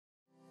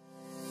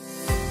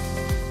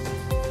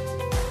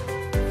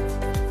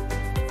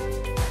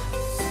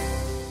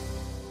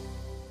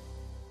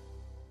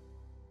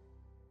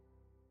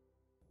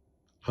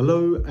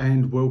Hello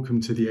and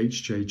welcome to the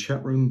HJ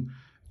chat room.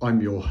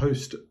 I'm your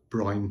host,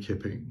 Brian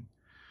Kipping.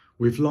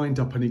 We've lined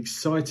up an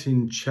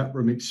exciting chat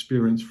room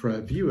experience for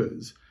our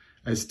viewers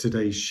as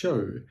today's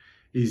show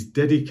is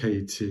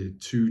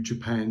dedicated to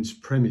Japan's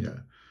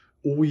premier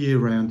all year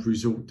round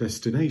resort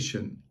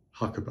destination,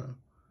 Hakuba.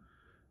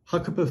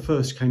 Hakuba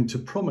first came to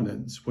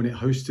prominence when it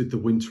hosted the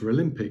Winter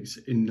Olympics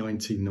in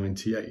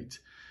 1998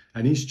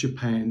 and is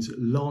Japan's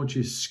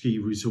largest ski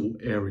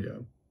resort area.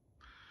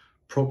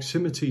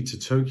 Proximity to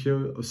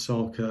Tokyo,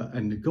 Osaka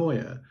and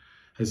Nagoya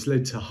has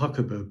led to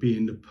Hakuba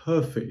being the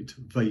perfect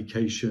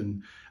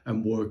vacation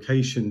and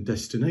workation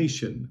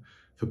destination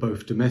for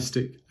both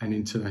domestic and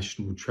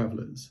international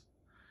travellers.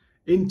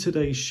 In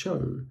today's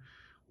show,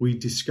 we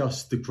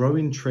discuss the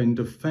growing trend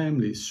of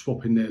families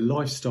swapping their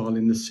lifestyle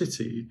in the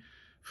city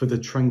for the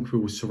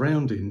tranquil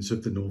surroundings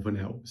of the Northern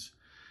Alps,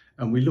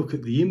 and we look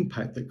at the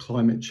impact that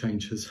climate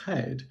change has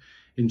had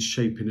in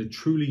shaping a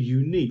truly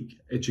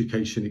unique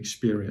education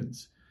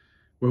experience.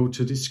 Well,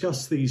 to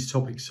discuss these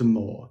topics and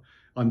more,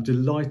 I'm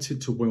delighted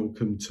to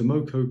welcome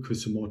Tomoko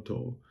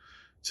Kusamoto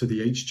to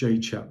the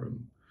HJ chat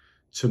room.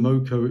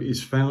 Tomoko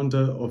is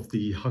founder of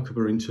the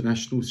Hakuba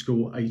International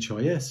School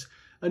HIS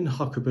and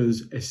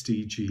Hakuba's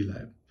SDG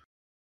Lab.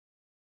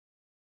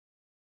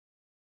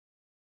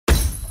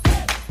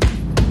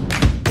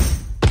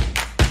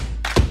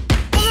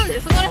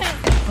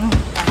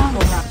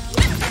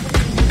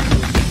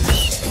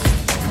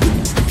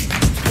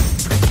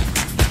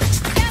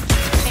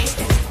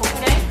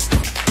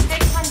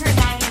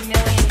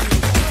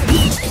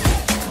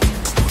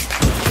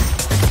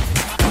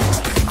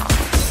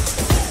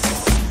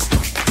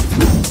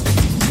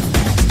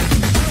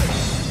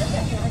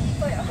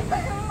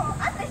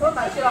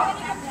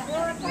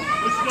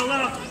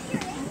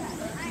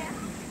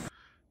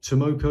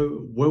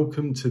 Tomoko,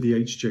 welcome to the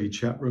HJ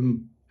chat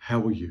room.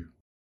 How are you?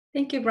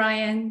 Thank you,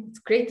 Brian. It's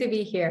great to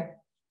be here.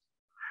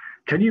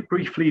 Can you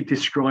briefly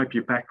describe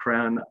your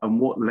background and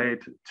what led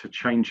to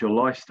change your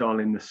lifestyle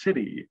in the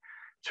city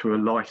to a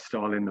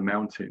lifestyle in the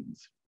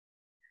mountains?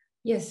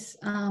 Yes,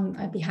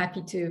 I'd be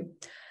happy to.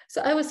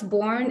 So I was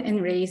born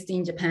and raised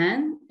in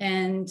Japan,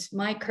 and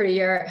my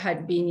career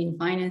had been in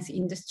finance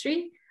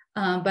industry,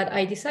 but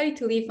I decided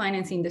to leave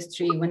finance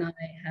industry when I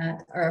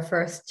had our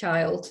first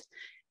child.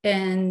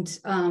 And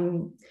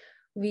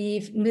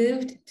we've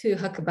moved to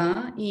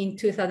Hakuba in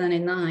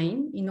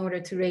 2009 in order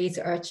to raise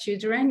our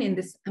children in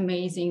this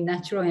amazing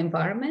natural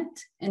environment.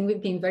 And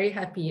we've been very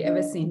happy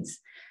ever since.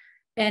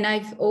 And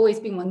I've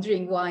always been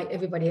wondering why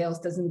everybody else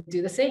doesn't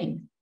do the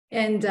same.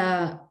 And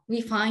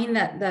we find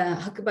that the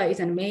Hakuba is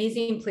an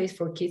amazing place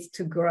for kids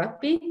to grow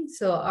up in.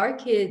 So our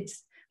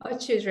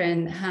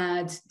children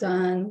had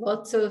done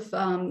lots of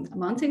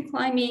mountain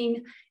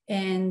climbing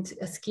and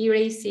ski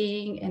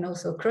racing and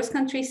also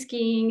cross-country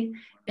skiing.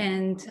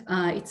 And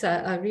it's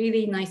a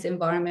really nice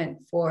environment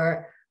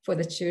for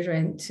the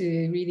children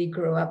to really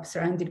grow up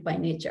surrounded by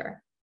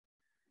nature.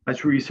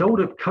 As a result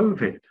of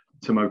COVID,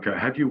 Tomoko,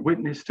 have you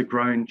witnessed a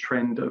growing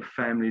trend of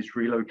families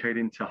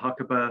relocating to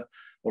Hakuba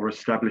or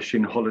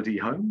establishing holiday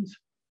homes?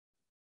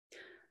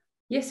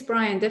 Yes,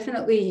 Brian,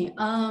 definitely.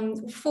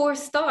 For a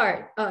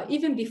start,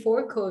 even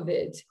before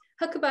COVID,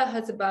 Hakuba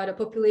has about a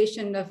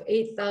population of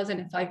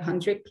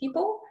 8,500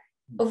 people,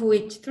 of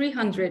which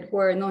 300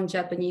 were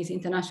non-Japanese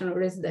international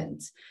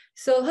residents.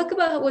 So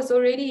Hakuba was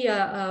already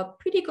a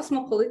pretty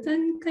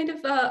cosmopolitan kind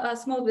of a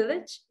small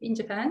village in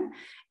Japan.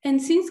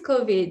 And since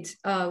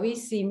COVID, we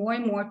see more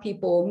and more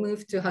people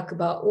move to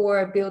Hakuba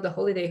or build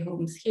holiday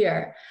homes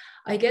here.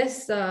 I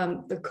guess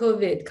the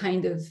COVID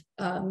kind of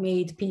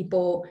made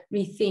people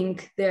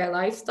rethink their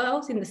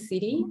lifestyles in the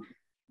city.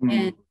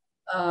 And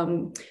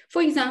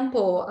for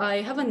example,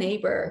 I have a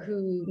neighbor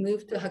who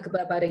moved to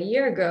Hakuba about a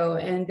year ago,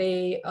 and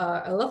they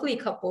are a lovely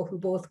couple who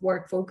both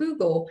work for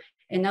Google,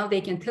 and now they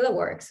can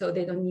telework, so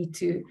they don't need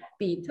to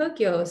be in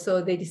Tokyo.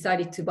 So they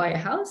decided to buy a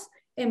house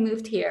and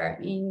moved here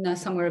in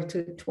summer of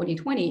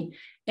 2020.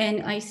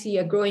 And I see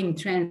a growing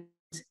trend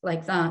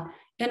like that.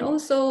 And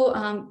also,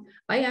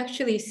 I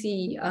actually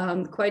see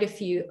quite a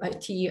few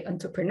IT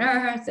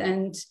entrepreneurs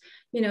and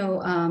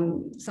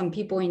some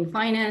people in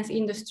finance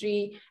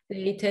industry.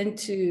 They tend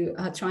to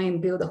try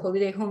and build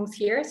holiday homes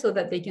here so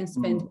that they can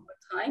spend more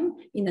time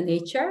in the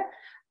nature.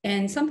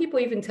 And some people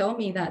even tell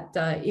me that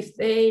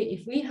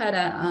if we had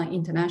an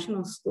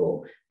international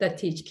school that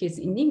teach kids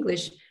in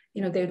English,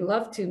 they'd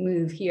love to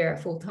move here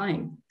full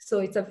time. So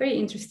it's a very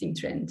interesting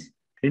trend.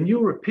 In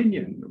your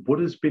opinion, what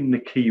has been the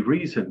key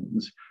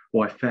reasons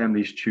why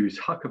families choose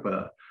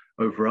Hakuba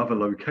over other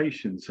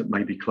locations that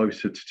may be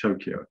closer to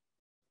Tokyo?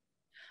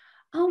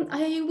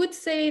 I would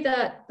say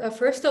that,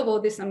 first of all,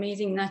 this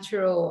amazing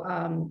natural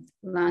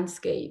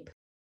landscape.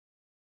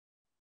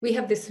 We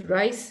have this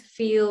rice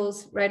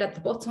fields right at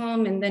the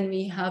bottom, and then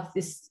we have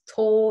this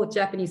tall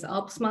Japanese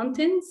Alps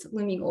mountains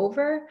looming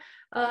over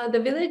the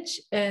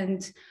village.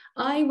 And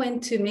I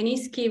went to many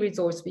ski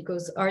resorts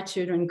because our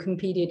children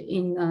competed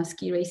in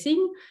ski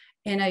racing.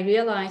 And I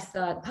realized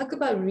that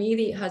Hakuba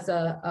really has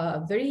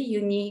a very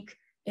unique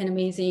and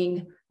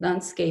amazing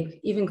landscape,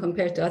 even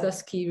compared to other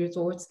ski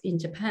resorts in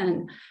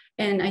Japan.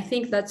 And I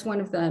think that's one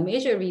of the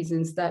major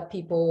reasons that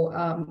people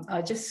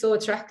are just so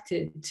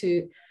attracted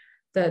to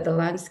the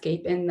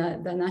landscape and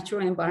the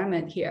natural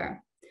environment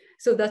here.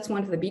 So that's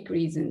one of the big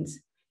reasons.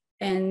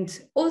 And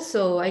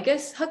also, I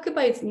guess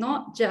Hakuba is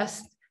not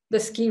just the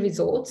ski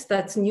resorts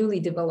that's newly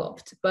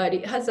developed, but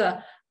it has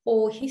a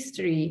whole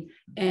history.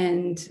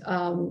 And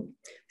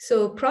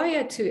so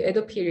prior to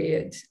Edo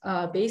period,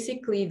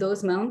 basically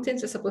those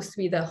mountains are supposed to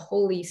be the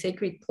holy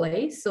sacred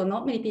place. So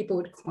not many people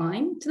would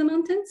climb to the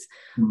mountains.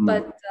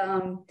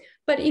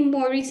 But in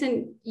more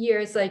recent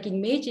years, like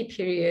in Meiji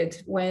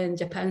period, when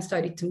Japan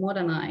started to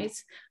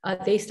modernize,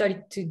 they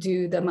started to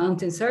do the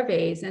mountain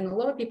surveys, and a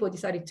lot of people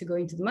decided to go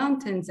into the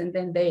mountains, and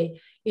then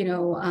they,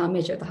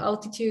 measure the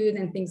altitude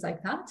and things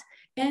like that.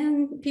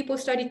 And people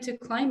started to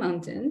climb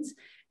mountains.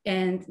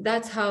 And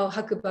that's how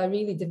Hakuba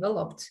really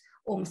developed,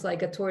 almost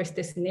like a tourist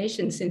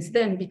destination since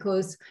then,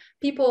 because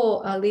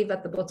people live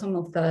at the bottom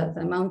of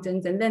the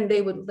mountains, and then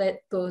they would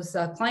let those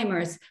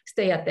climbers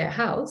stay at their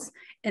house.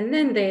 And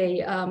then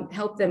they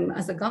help them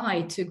as a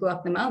guide to go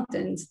up the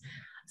mountains.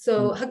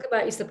 So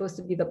Hakuba is supposed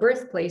to be the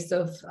birthplace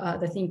of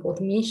the thing called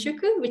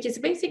Minshuku, which is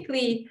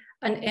basically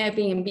an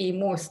Airbnb,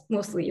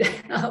 mostly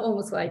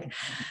almost like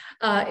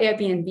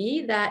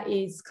Airbnb that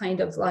is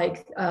kind of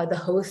like the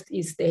host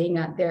is staying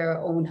at their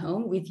own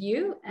home with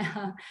you.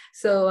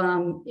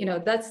 So,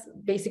 that's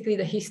basically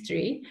the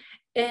history.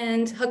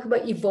 And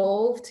Hakuba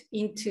evolved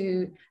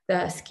into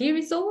the ski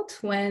resort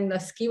when the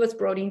ski was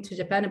brought into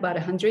Japan about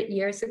 100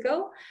 years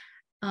ago.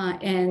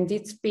 And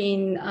it's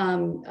been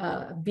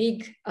a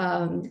big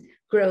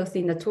growth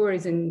in the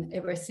tourism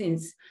ever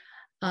since.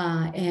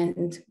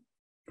 And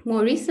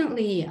more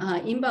recently,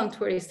 inbound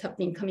tourists have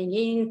been coming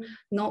in,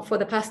 not for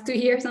the past 2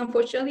 years,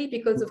 unfortunately,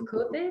 because of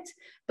COVID,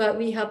 but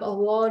we have a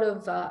lot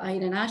of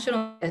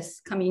international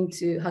guests coming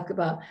to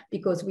Hakuba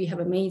because we have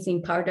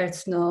amazing powdered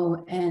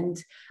snow. And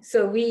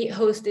so we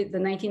hosted the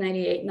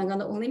 1998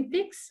 Nagano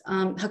Olympics.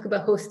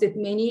 Hakuba hosted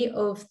many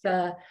of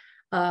the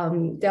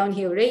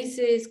downhill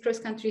races,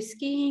 cross-country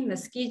skiing, the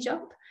ski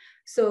jump.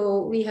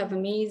 So we have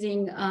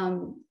amazing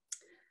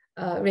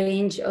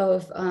range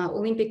of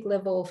Olympic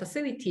level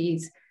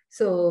facilities.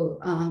 So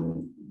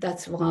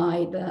that's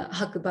why the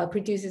Hakuba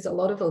produces a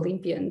lot of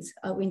Olympians,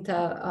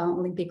 Winter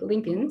Olympic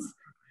Olympians.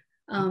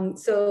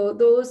 So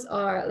those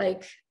are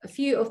like a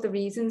few of the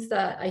reasons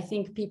that I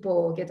think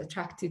people get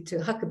attracted to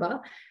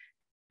Hakuba.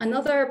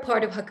 Another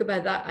part of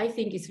Hakuba that I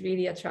think is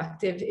really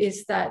attractive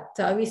is that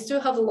we still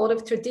have a lot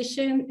of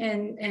tradition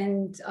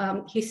and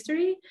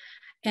history.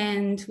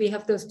 And we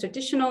have those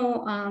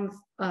traditional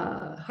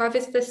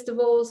harvest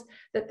festivals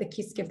that the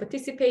kids can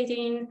participate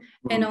in.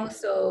 And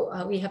also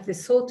we have the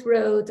Salt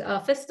Road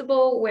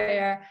Festival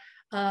where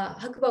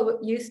Hakuba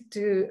used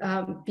to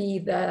be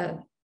the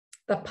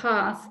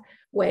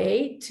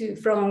pathway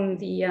from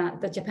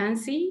the Japan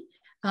Sea,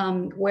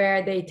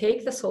 where they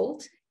take the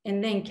salt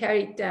and then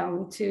carry it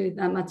down to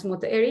the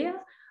Matsumoto area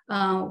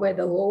where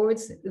the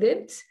lords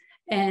lived.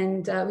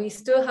 And we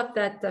still have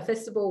that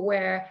festival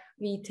where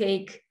we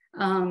take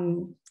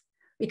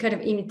we kind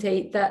of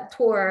imitate that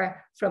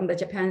tour from the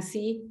Japan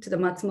Sea to the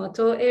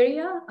Matsumoto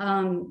area.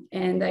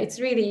 And it's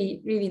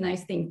really, really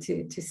nice thing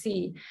to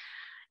see.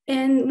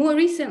 And more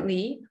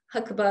recently,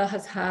 Hakuba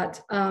has had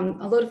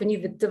a lot of new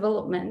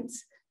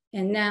developments.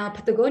 And now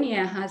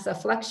Patagonia has a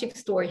flagship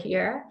store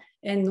here,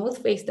 and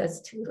North Face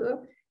does too.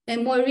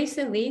 And more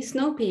recently,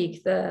 Snow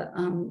Peak, the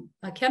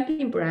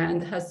camping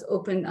brand, has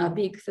opened a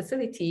big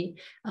facility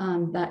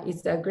that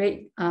is a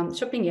great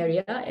shopping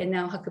area. And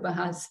now Hakuba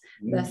has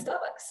the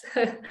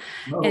Starbucks.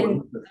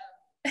 And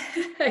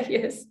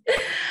yes,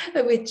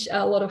 which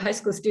a lot of high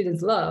school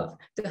students love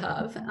to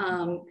have.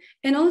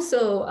 And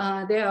also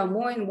there are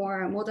more and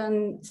more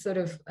modern sort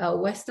of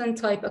Western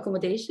type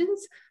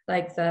accommodations,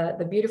 like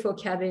the beautiful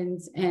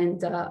cabins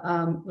and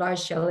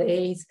large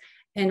chalets,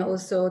 and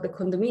also the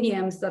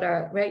condominiums that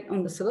are right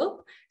on the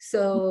slope.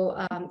 So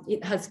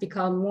it has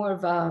become more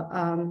of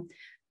a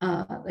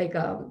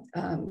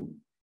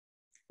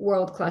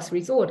world-class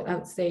resort, I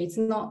would say. It's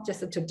not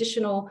just a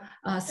traditional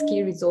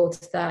ski resort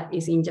that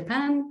is in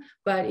Japan,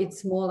 but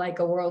it's more like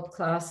a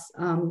world-class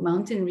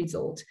mountain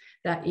resort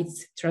that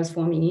it's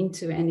transforming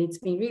into. And it's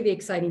been really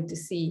exciting to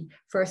see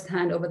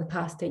firsthand over the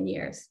past 10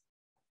 years.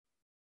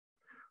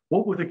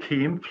 What were the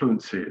key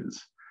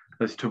influences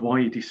as to why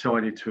you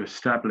decided to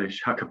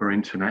establish Hakuba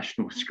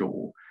International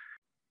School?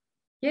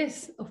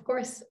 Yes, of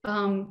course.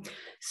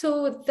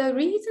 So the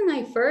reason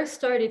I first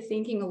started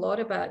thinking a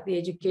lot about the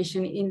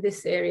education in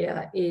this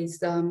area is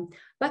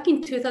back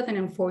in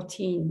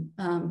 2014,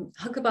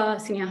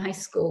 Hakuba Senior High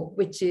School,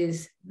 which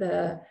is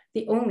the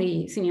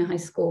only senior high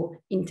school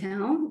in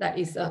town that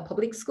is a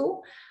public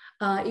school,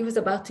 it was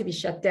about to be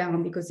shut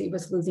down because it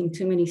was losing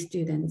too many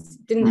students,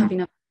 didn't have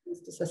enough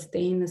students to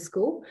sustain the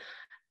school.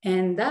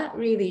 And that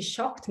really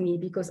shocked me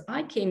because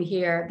I came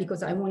here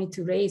because I wanted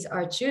to raise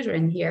our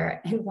children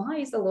here. And why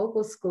is the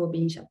local school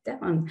being shut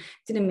down?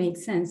 Didn't make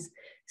sense.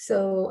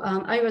 So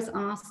I was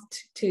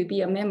asked to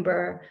be a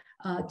member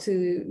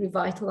to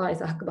revitalize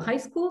Hakuba High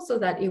School so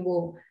that it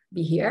will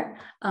be here.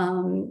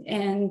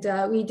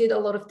 We did a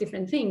lot of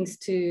different things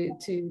to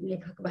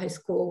make Hakuba High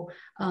School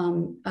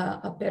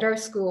a better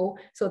school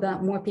so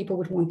that more people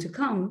would want to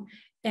come.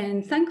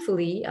 And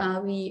thankfully,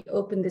 we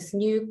opened this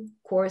new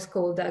course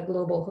called the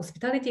Global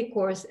Hospitality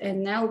course.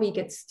 And now we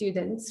get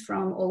students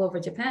from all over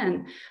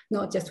Japan,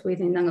 not just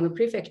within Nagano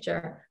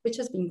Prefecture, which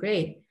has been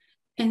great.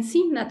 And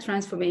seeing that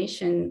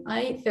transformation,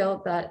 I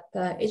felt that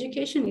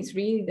education is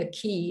really the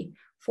key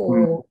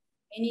for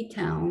any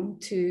town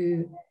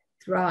to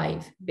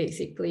thrive,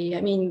 basically.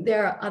 I mean,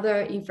 there are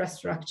other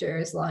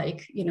infrastructures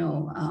like,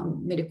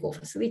 medical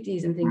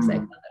facilities and things like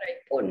that are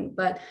important.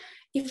 But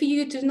if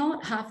you do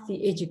not have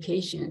the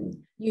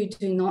education, you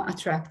do not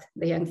attract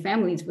the young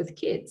families with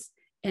kids.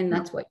 And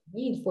that's what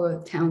you need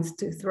for towns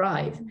to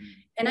thrive.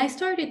 And I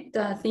started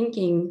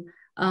thinking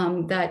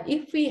that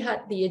if we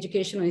had the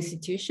educational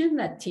institution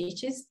that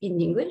teaches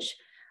in English,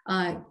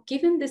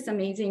 given this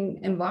amazing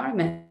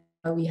environment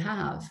that we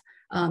have,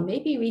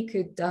 maybe we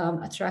could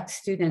attract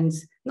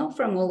students, not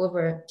from all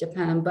over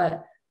Japan,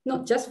 but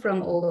not just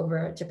from all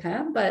over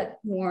Japan, but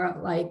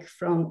more like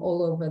from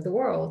all over the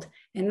world.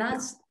 And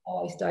that's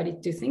how I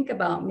started to think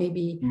about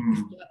maybe if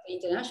we have an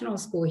international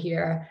school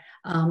here,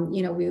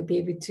 we'll be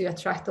able to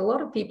attract a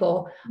lot of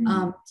people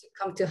to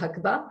come to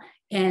Hakuba,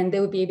 and they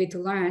will be able to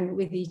learn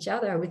with each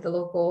other, with the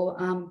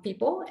local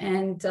people.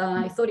 And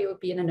I thought it would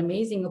be an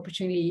amazing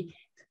opportunity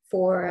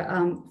for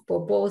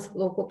both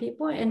local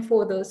people and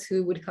for those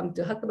who would come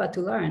to Hakuba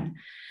to learn.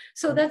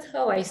 So that's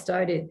how I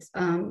started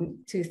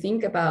to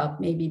think about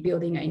maybe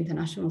building an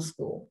international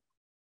school.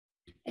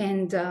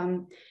 And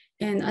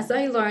as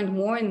I learned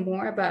more and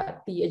more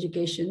about the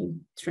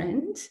education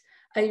trend,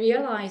 I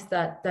realized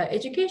that the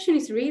education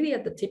is really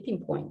at the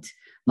tipping point.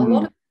 A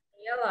lot of people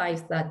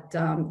realize that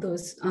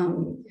those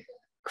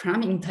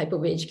cramming type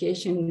of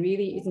education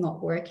really is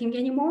not working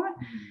anymore.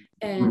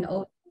 And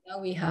also now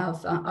we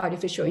have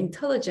artificial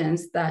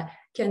intelligence that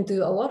can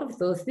do a lot of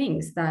those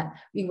things that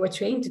we were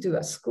trained to do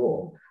at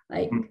school,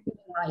 like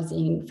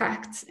memorizing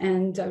facts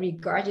and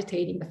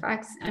regurgitating the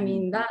facts. I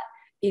mean, that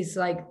is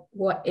like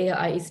what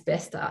AI is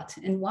best at.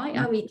 And why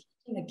are we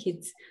teaching the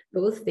kids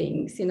those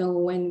things,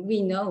 when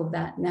we know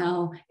that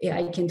now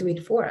AI can do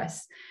it for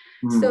us?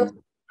 So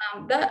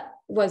that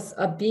was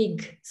a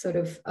big sort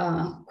of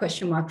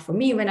question mark for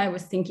me when I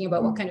was thinking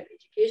about what kind of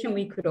education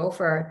we could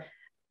offer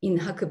in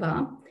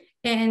Hakuba.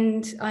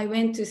 And I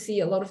went to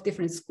see a lot of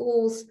different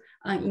schools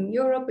in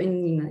Europe and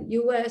in the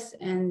US.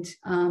 And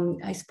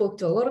I spoke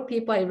to a lot of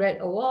people. I read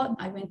a lot.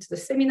 I went to the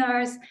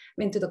seminars,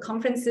 went to the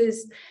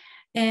conferences.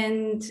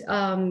 And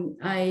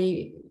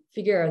I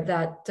figured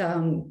that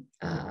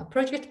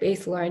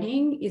project-based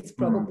learning is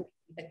probably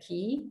the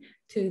key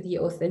to the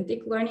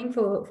authentic learning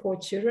for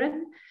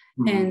children.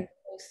 And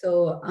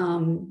also,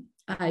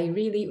 I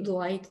really would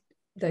like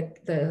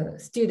the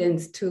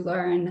students to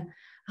learn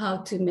how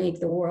to make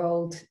the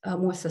world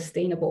more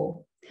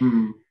sustainable.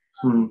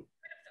 The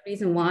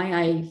reason why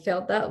I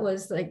felt that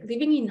was like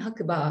living in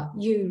Hakuba,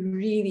 you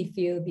really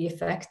feel the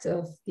effect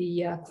of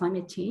the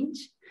climate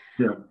change.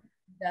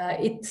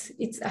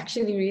 It's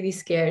actually really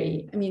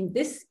scary. I mean,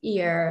 this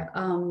year,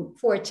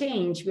 for a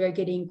change, we are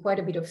getting quite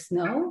a bit of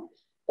snow,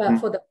 but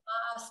for the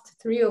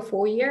past 3 or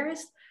 4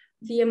 years,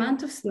 the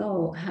amount of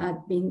snow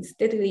had been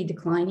steadily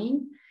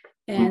declining,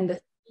 and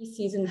the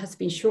season has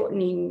been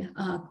shortening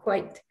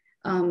quite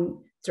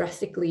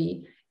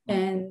drastically.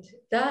 And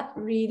that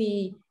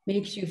really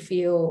makes you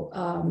feel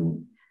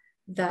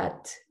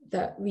that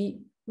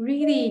we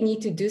really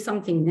need to do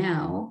something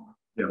now,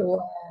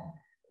 or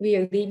we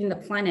are leaving the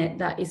planet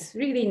that is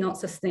really not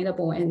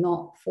sustainable and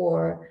not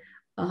for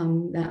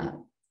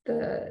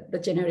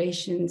the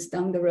generations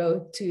down the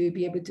road to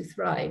be able to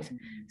thrive.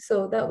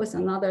 So that was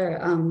another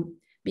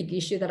big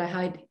issue that I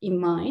had in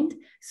mind.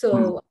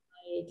 So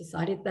I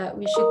decided that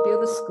we should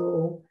build a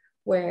school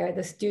where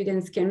the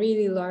students can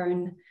really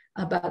learn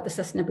about the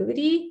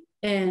sustainability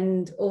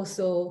and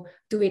also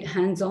do it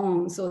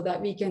hands-on, so that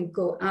we can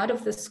go out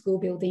of the school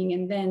building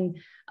and then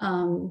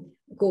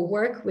go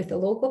work with the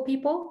local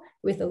people,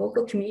 with the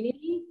local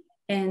community,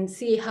 and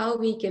see how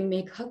we can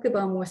make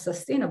Hakuba more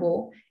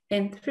sustainable.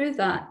 And through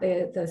that,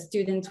 the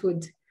students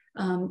would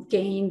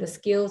gain the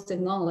skills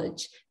and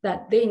knowledge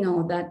that they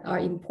know that are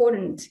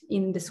important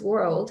in this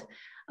world.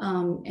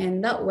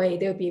 And that way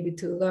they'll be able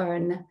to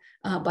learn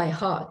by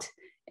heart,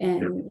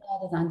 and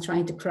rather than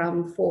trying to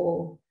cram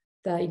for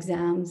the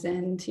exams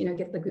and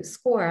get the good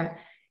score.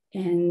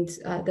 And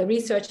the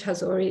research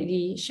has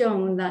already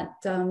shown that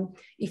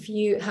if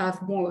you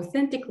have more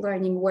authentic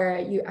learning where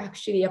you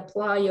actually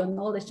apply your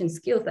knowledge and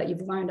skills that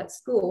you've learned at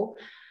school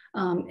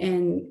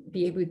and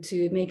be able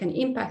to make an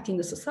impact in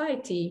the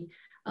society,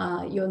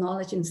 your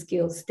knowledge and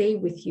skills stay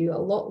with you a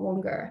lot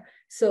longer.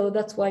 So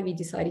that's why we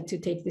decided to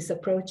take this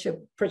approach of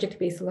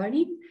project-based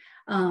learning.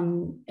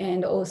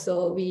 And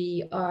also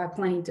we are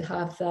planning to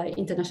have the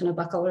International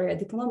Baccalaureate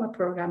Diploma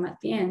program at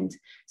the end,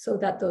 so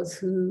that those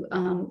who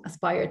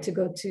aspire to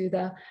go to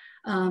the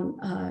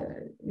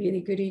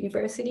really good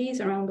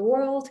universities around the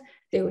world,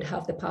 they would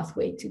have the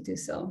pathway to do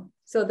so.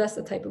 So that's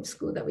the type of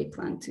school that we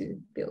plan to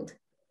build.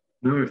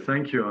 No,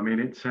 thank you. I mean,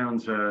 it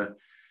sounds a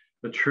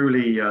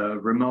truly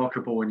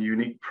remarkable and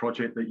unique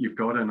project that you've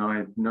got, and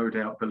I no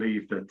doubt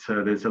believe that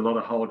there's a lot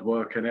of hard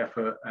work and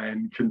effort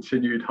and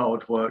continued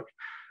hard work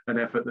and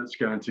effort that's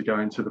going to go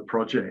into the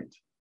project.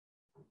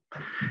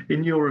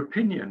 In your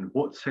opinion,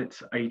 what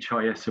sets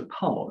HIS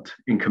apart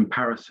in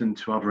comparison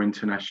to other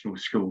international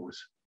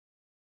schools?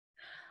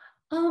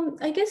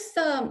 I guess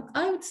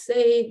I would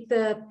say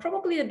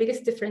probably the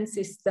biggest difference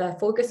is the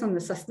focus on the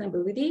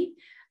sustainability.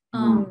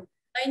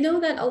 I know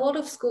that a lot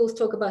of schools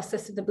talk about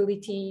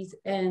sustainability,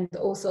 and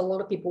also a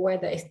lot of people wear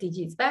the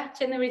SDGs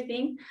badge and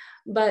everything,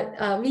 but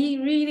we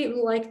really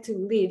would like to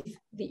live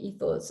the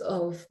ethos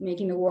of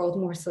making the world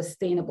more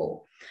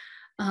sustainable.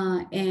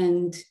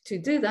 And to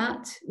do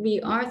that,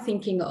 we are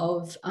thinking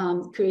of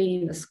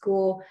creating a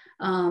school.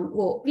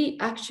 Well, we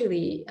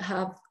actually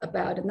have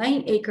about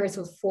 9 acres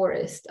of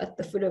forest at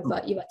the foot of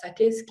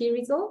Iwatake ski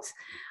resort,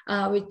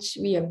 which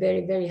we are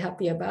very, very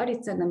happy about.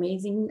 It's an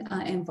amazing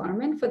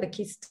environment for the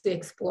kids to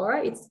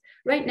explore.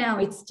 Right now,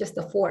 it's just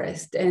a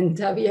forest, and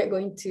we are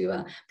going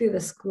to build a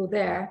school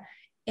there.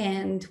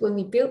 And when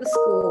we build the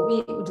school,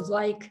 we would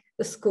like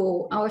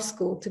our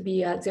school to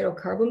be a zero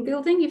carbon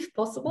building if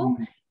possible.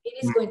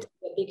 It is going to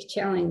be a big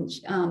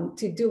challenge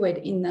to do it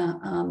in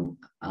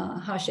a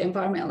harsh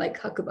environment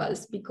like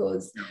Hakuba's,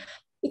 because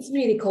it's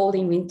really cold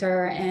in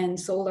winter, and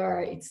solar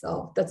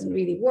itself doesn't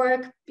really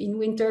work in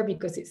winter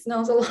because it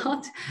snows a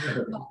lot.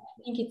 But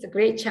I think it's a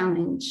great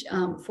challenge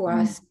for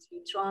us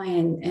to try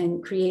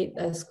and create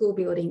a school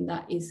building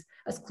that is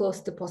as close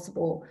to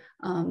possible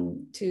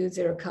to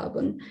zero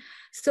carbon.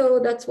 So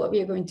that's what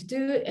we are going to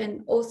do.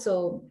 And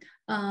also,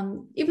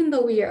 even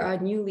though we are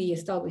a newly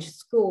established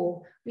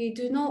school, we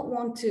do not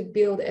want to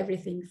build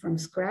everything from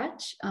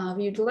scratch.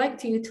 We would like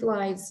to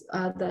utilize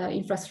the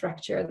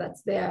infrastructure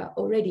that's there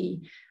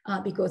already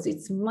because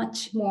it's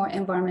much more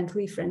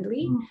environmentally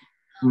friendly.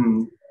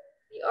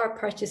 We are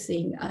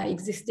purchasing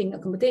existing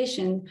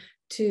accommodation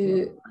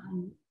to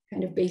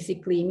kind of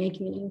basically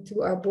making it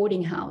into our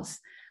boarding house.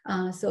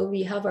 So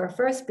we have our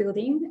first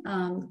building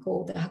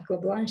called the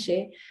Hakuba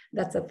Blanche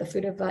that's at the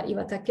foot of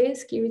Iwatake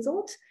ski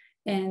resort.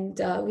 And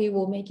we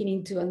will make it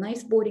into a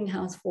nice boarding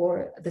house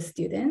for the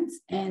students.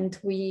 And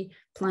we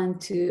plan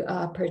to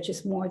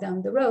purchase more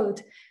down the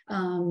road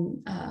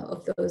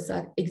of those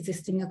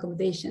existing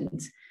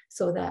accommodations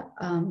so that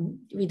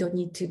we don't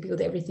need to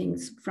build everything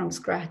from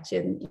scratch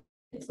and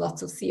it's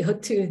lots of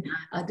CO2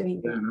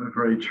 doing that. Yeah, no,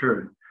 very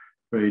true,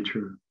 very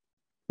true.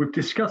 We've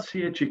discussed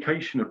the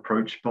education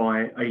approach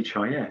by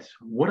HIS.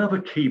 What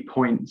other key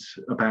points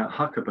about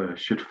Hakuba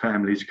should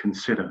families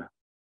consider?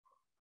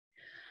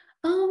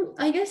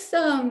 I guess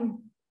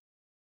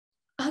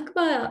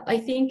Hakuba, I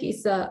think,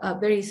 is a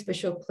very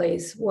special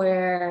place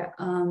where,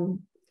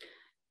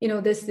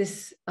 there's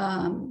this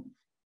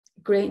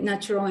great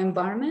natural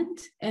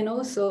environment, and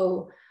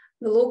also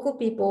the local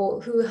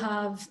people who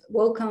have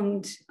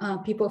welcomed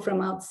people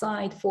from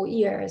outside for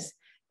years.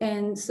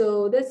 And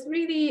so that's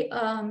really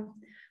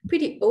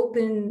pretty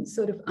open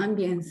sort of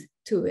ambience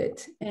to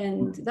it.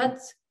 And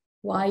that's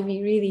why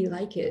we really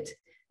like it,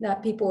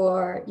 that people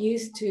are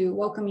used to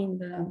welcoming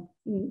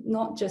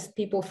not just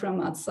people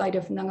from outside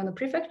of Nagano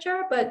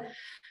Prefecture, but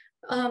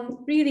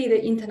really the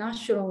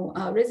international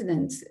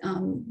residents.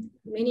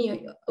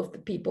 Many of the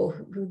people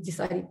who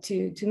decided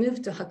to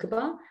move to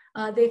Hakuba,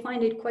 they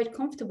find it quite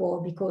comfortable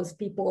because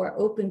people are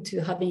open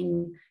to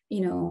having,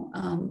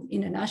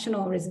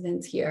 international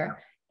residents here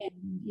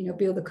and,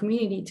 build a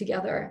community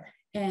together.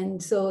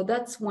 And so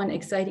that's one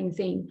exciting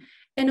thing.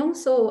 And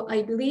also,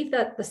 I believe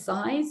that the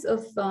size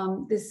of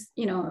this,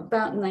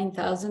 about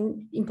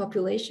 9,000 in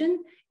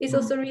population is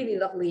also really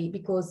lovely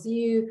because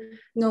you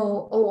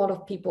know a lot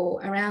of people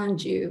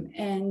around you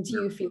and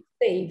you feel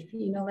safe,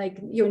 like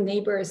your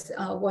neighbors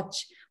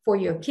watch for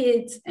your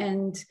kids.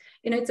 And,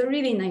 it's a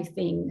really nice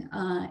thing.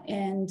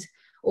 And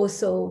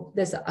also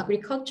there's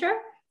agriculture,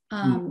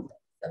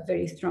 a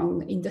very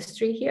strong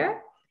industry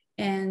here.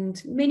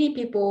 And many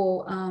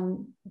people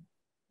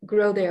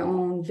grow their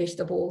own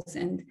vegetables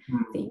and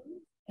things.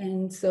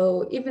 And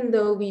so even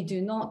though we do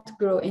not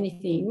grow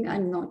anything,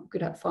 I'm not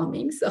good at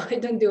farming, so I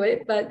don't do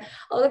it, but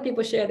other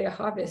people share their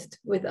harvest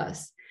with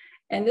us.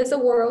 And there's a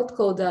word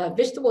called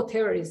vegetable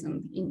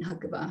terrorism in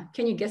Hakuba.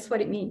 Can you guess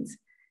what it means?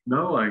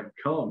 No, I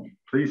can't.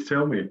 Please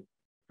tell me.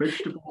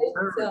 Vegetable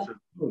terrorism.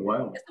 Oh,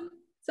 wow.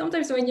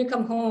 Sometimes when you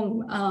come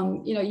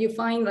home, you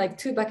find like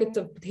 2 buckets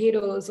of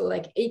potatoes or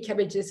like 8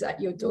 cabbages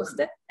at your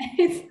doorstep.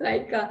 It's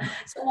like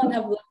someone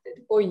have left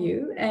it for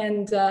you.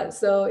 And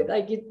so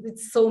like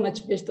it's so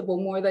much vegetable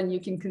more than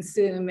you can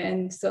consume.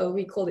 And so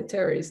we call it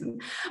terrorism.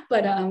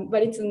 But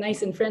it's a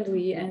nice and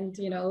friendly and,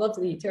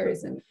 lovely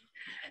terrorism.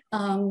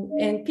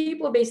 And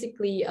people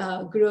basically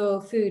grow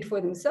food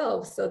for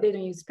themselves. So they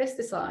don't use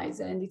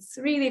pesticides. And it's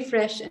really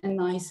fresh and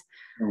nice.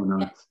 Oh,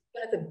 nice.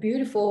 And the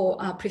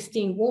beautiful,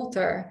 pristine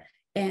water.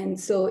 And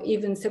so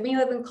even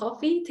 7-Eleven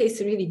coffee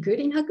tastes really good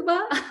in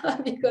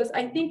Hakuba because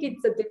I think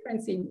it's a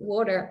difference in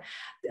water.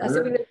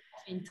 7-Eleven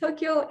coffee in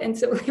Tokyo and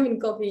 7-Eleven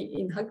coffee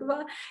in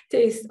Hakuba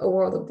tastes a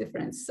world of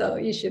difference. So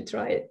you should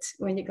try it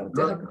when you come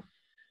to Hakuba.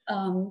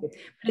 But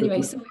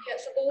anyway, so yeah,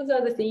 so those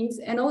are the things.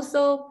 And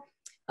also,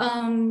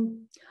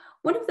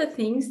 one of the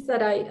things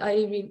that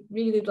I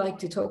really like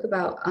to talk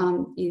about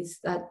is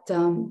that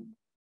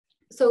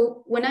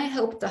so when I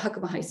helped the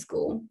Hakuba High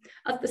School,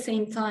 at the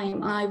same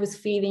time, I was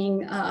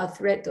feeling a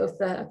threat of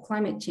the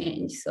climate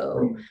change.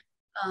 So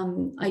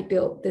I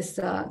built this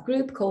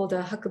group called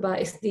the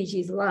Hakuba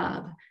SDGs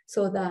Lab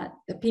so that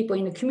the people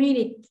in the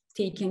community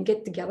can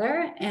get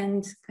together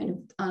and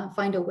kind of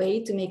find a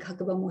way to make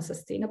Hakuba more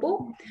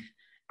sustainable.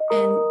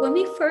 And when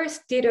we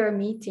first did our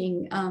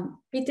meeting,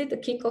 we did the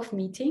kickoff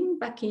meeting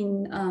back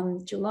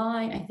in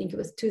July, I think it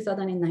was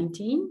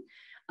 2019.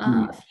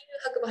 A few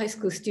Hakuba High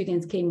School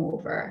students came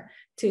over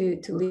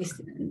to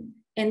listen,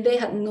 and they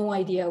had no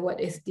idea what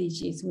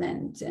SDGs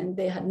meant, and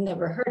they had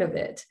never heard of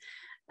it.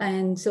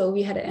 And so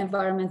we had an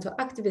environmental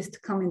activist to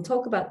come and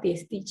talk about the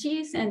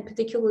SDGs and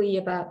particularly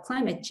about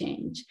climate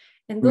change.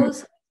 And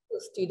those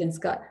students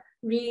got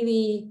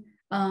really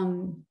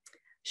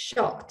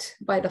shocked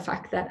by the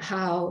fact that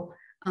how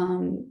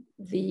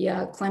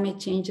the climate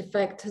change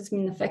effect has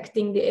been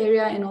affecting the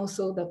area and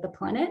also the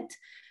planet.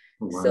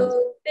 Wow.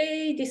 So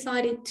they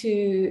decided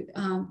to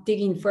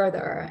dig in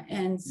further.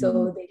 And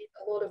so they did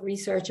a lot of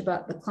research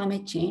about the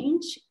climate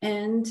change,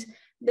 and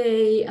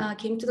they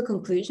came to the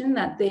conclusion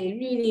that they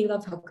really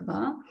love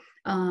Hakuba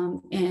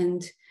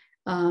and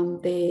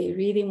they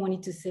really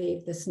wanted to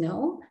save the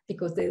snow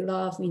because they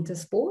love winter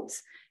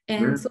sports.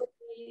 And so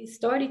they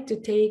started to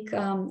take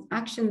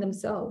action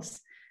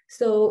themselves.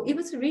 So it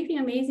was really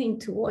amazing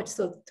to watch.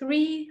 So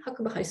 3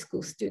 Hakuba High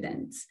School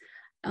students,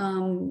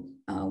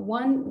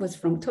 one was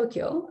from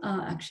Tokyo,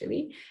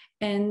 actually,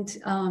 and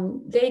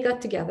they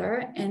got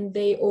together and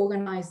they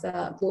organized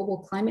a global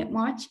climate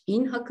march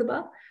in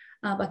Hakuba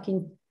back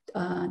in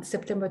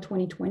September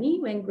 2020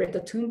 when Greta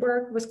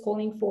Thunberg was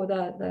calling for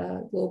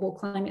the global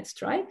climate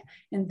strike,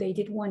 and they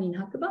did one in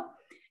Hakuba.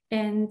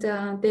 And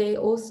they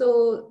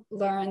also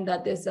learned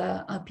that there's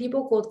a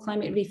people called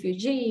climate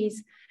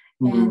refugees,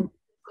 and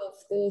of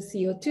the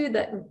CO2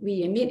 that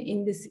we emit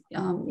in this,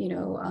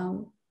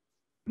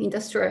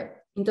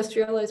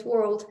 industrialized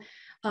world,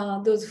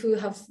 those who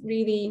have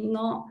really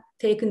not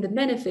taken the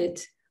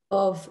benefit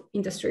of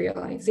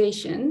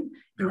industrialization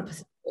in the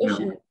Pacific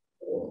Ocean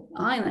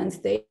islands,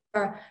 they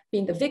are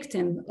being the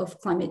victim of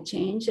climate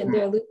change and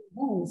they're losing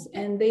homes,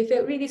 and they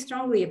felt really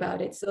strongly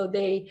about it. So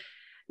they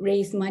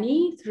raised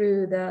money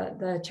through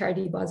the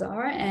charity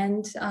bazaar,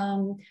 and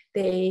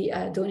they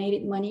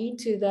donated money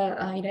to the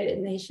United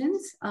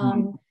Nations.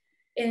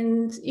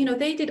 And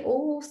they did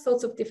all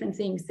sorts of different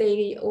things.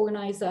 They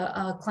organized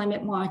a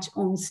climate march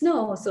on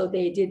snow. So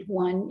they did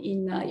one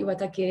in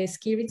Iwatake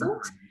ski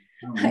resort.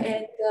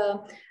 And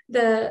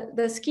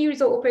the ski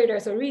resort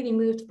operators are really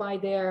moved by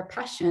their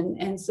passion.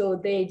 And so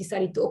they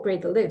decided to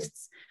operate the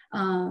lifts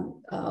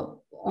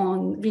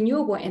on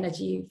renewable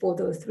energy for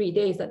those 3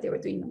 days that they were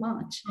doing the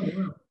march.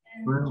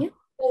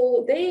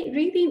 So they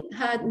really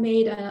had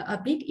made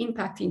a big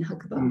impact in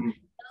Hakuba.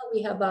 Now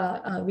we have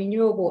a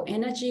renewable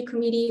energy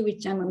committee,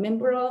 which I'm a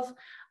member of,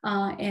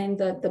 and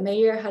the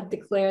mayor had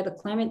declared a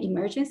climate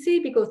emergency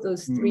because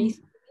those 3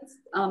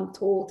 students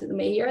told the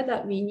mayor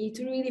that we need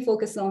to really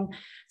focus on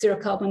zero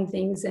carbon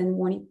things and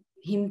wanted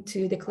him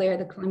to declare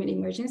the climate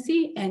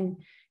emergency, and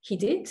he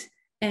did.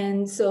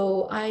 And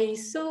so I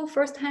saw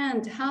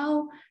firsthand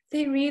how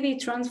they really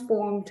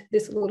transformed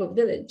this little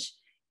village,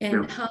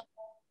 and how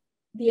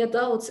the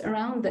adults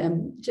around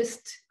them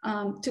just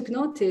took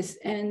notice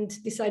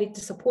and decided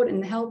to support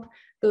and help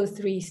those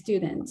 3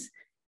 students.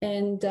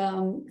 And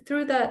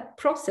through that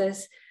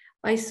process,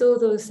 I saw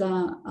those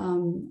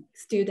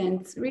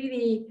students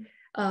really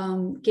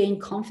gain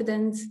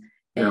confidence,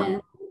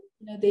 and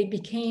they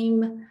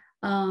became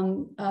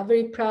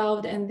very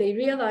proud, and they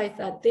realized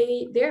that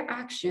their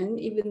action,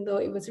 even though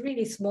it was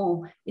really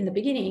small in the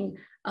beginning,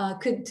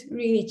 could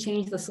really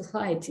change the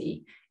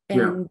society.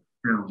 And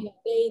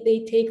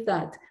they take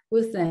that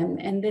with them,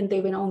 and then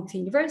they went on to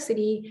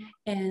university,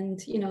 and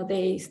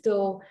they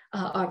still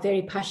are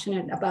very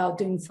passionate about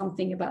doing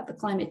something about the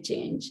climate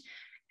change.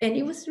 And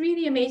it was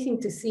really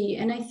amazing to see.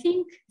 And I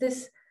think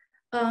this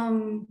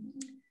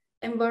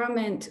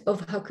environment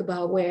of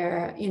Hakuba,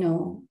 where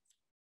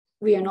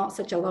we are not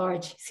such a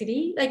large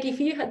city, like if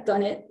you had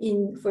done it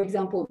in, for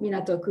example,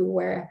 Minatoku,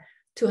 where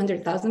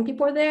 200,000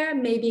 people are there,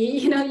 maybe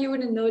you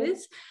wouldn't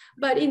notice.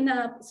 But in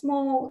a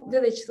small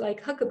village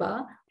like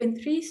Hakuba, when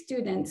 3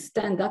 students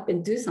stand up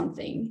and do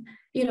something,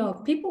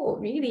 people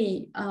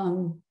really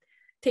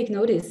take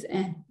notice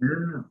and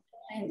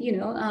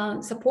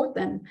support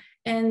them,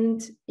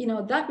 and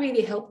that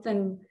really helped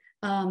them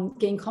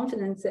gain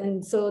confidence.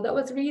 And so that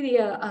was really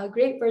a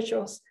great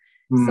virtuous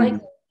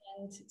cycle.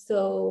 And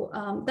so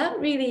that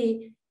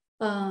really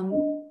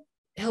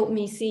helped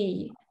me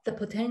see the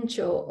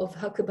potential of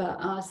Hakuba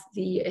as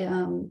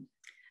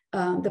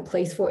the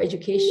place for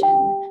education,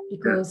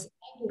 because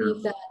I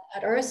believe that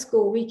at our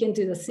school, we can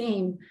do the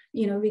same.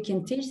 You know, we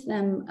can teach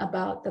them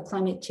about the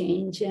climate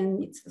change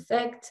and its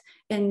effect,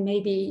 and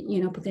maybe,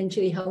 you know,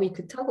 potentially how we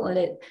could tackle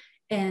it.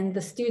 And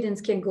the students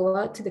can go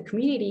out to the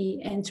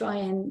community and try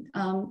and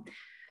kind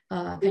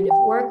of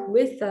work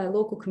with the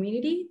local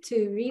community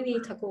to really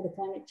tackle the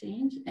climate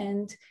change.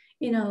 And,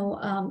 you know,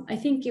 I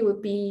think it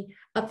would be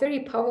a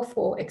very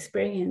powerful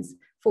experience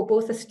for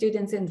both the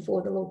students and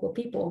for the local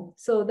people.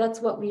 So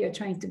that's what we are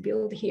trying to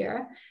build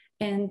here.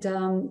 And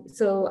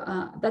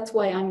that's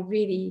why I'm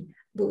really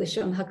bullish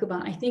on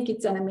Hakuban. I think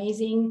it's an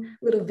amazing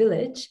little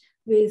village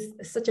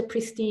with such a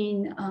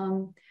pristine,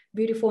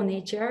 beautiful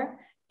nature,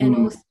 and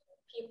also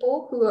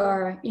people who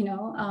are, you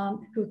know,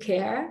 who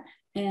care.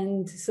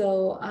 And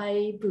so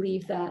I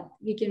believe that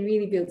we can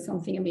really build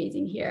something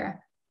amazing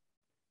here.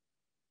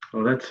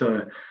 Well, that's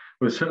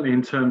well, certainly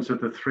in terms of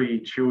the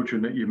 3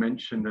 children that you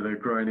mentioned that are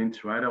growing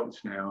into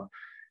adults now,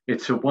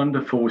 it's a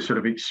wonderful sort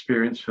of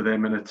experience for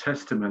them and a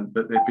testament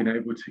that they've been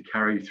able to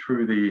carry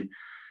through the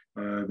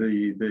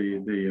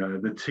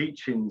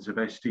teachings of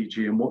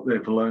SDG and what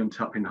they've learned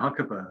up in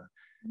Hakuba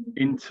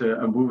into,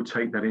 and will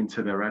take that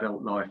into their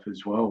adult life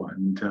as well.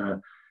 And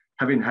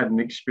having had an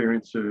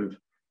experience of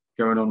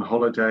going on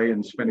holiday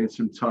and spending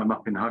some time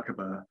up in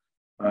Hakuba,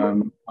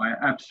 I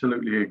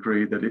absolutely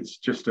agree that it's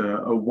just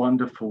a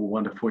wonderful,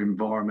 wonderful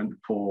environment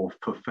for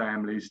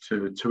families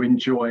to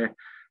enjoy,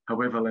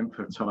 however length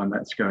of time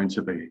that's going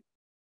to be.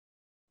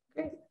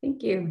 Great,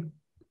 thank you.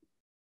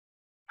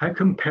 How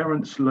can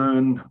parents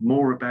learn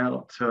more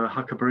about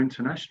Hakuba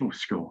International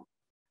School?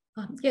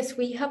 Yes,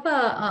 we have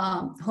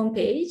a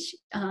homepage,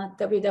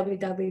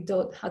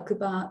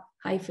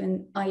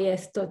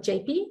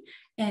 www.hakuba-is.jp,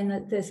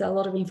 and there's a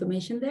lot of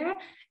information there.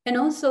 And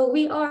also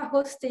we are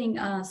hosting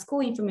a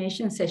school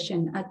information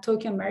session at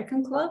Tokyo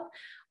American Club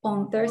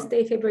on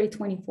Thursday, February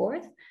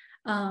 24th.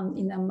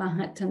 In the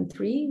Manhattan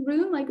 3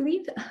 room, I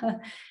believe.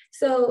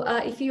 So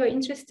if you are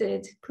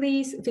interested,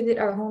 please visit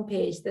our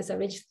homepage. There's a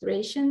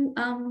registration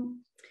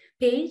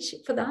page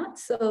for that.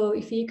 So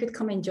if you could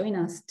come and join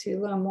us to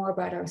learn more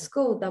about our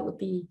school, that would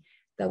be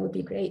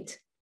great.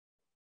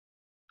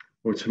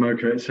 Well,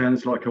 Tomoko, it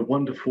sounds like a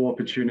wonderful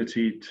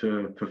opportunity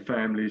for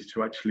families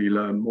to actually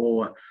learn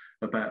more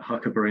about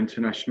Hakuba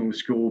International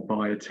School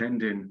by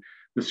attending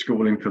the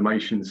school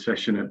information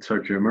session at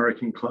Tokyo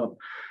American Club.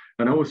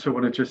 And I also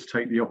want to just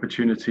take the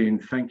opportunity in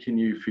thanking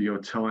you for your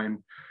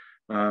time.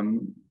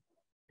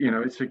 You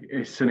know,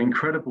 it's an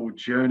incredible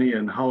journey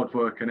and hard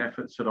work and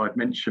efforts that I've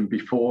mentioned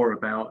before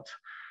about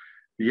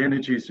the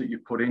energies that you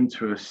put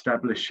into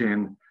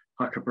establishing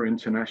Hakuba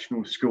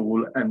International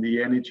School and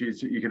the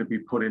energies that you're going to be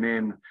putting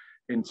in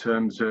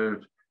terms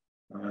of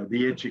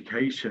the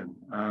education.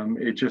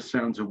 It just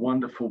sounds a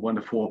wonderful,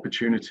 wonderful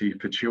opportunity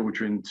for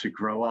children to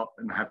grow up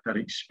and have that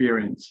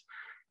experience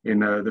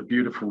in the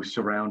beautiful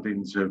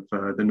surroundings of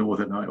the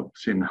Northern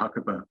Alps in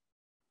Hakuba.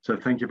 So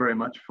thank you very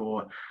much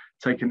for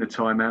taking the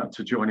time out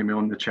to joining me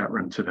on the chat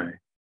room today.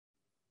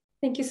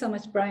 Thank you so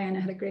much, Brian.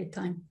 I had a great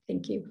time.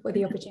 Thank you for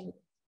the opportunity.